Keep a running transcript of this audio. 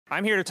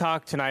I'm here to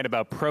talk tonight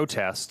about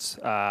protests.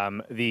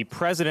 The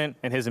president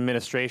and his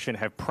administration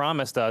have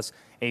promised us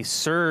a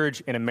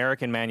surge in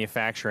American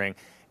manufacturing,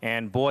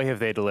 and boy, have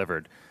they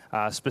delivered.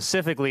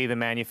 Specifically, the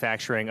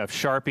manufacturing of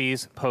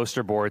Sharpies,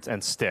 poster boards,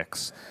 and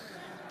sticks.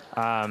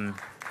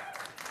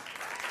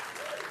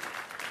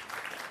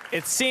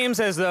 It seems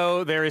as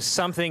though there is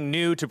something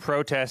new to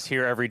protest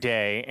here every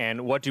day,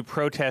 and what do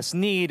protests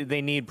need?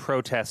 They need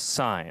protest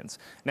signs.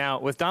 Now,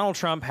 with Donald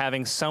Trump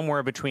having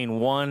somewhere between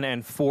 1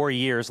 and 4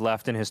 years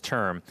left in his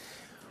term,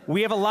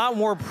 we have a lot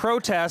more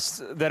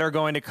protests that are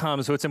going to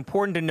come, so it's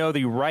important to know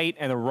the right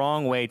and the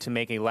wrong way to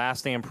make a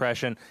lasting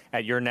impression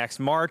at your next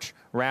march,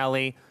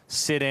 rally,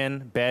 sit-in,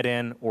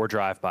 bed-in, or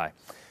drive-by.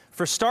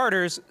 For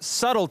starters,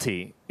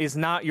 subtlety is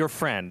not your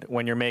friend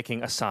when you're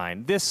making a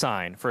sign. This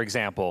sign, for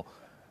example,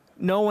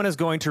 no one is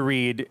going to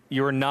read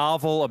your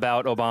novel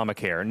about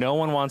Obamacare. No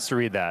one wants to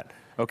read that,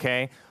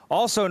 okay?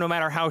 Also, no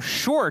matter how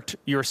short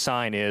your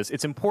sign is,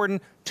 it's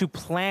important to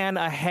plan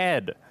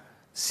ahead.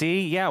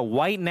 See, yeah,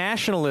 white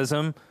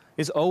nationalism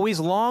is always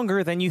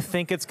longer than you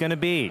think it's gonna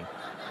be.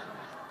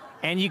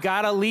 And you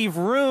gotta leave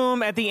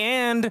room at the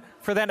end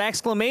for that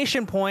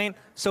exclamation point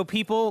so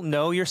people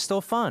know you're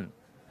still fun.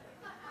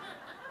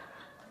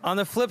 On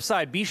the flip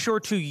side, be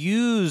sure to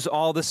use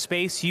all the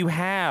space you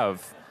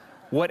have.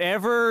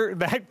 Whatever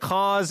that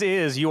cause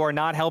is, you are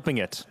not helping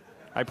it.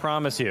 I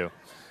promise you.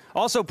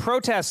 Also,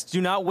 protests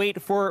do not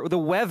wait for the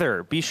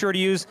weather. Be sure to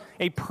use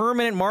a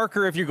permanent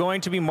marker if you're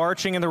going to be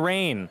marching in the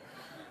rain.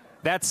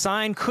 That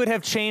sign could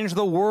have changed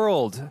the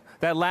world,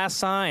 that last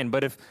sign,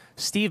 but if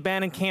Steve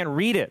Bannon can't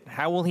read it,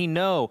 how will he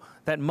know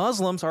that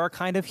Muslims are a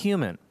kind of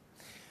human?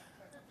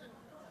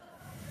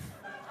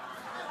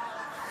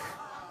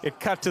 It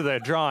cut to the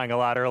drawing a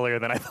lot earlier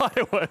than I thought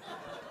it would.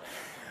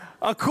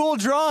 A cool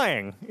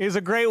drawing is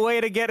a great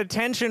way to get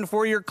attention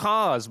for your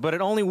cause, but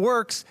it only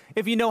works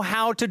if you know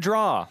how to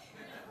draw.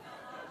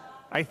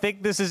 I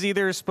think this is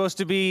either supposed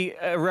to be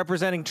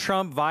representing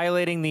Trump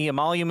violating the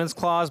emoluments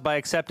clause by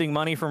accepting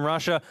money from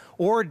Russia,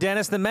 or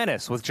Dennis the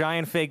Menace with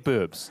giant fake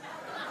boobs.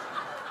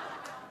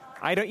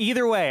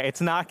 Either way,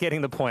 it's not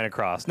getting the point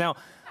across. Now,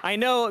 I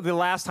know the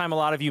last time a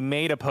lot of you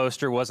made a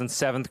poster was in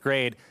 7th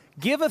grade.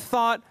 Give a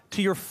thought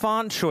to your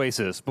font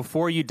choices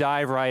before you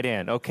dive right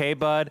in, okay,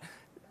 bud?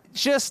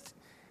 Just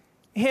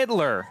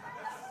Hitler,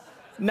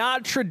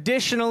 not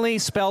traditionally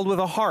spelled with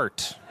a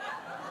heart.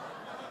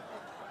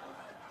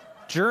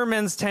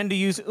 Germans tend to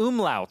use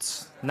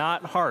umlauts,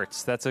 not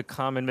hearts. That's a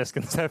common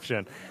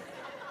misconception.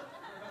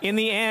 In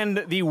the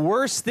end, the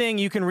worst thing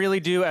you can really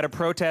do at a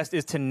protest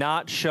is to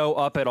not show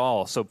up at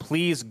all. So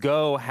please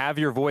go, have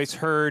your voice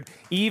heard,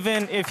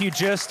 even if you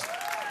just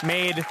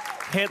made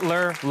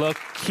Hitler look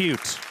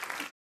cute.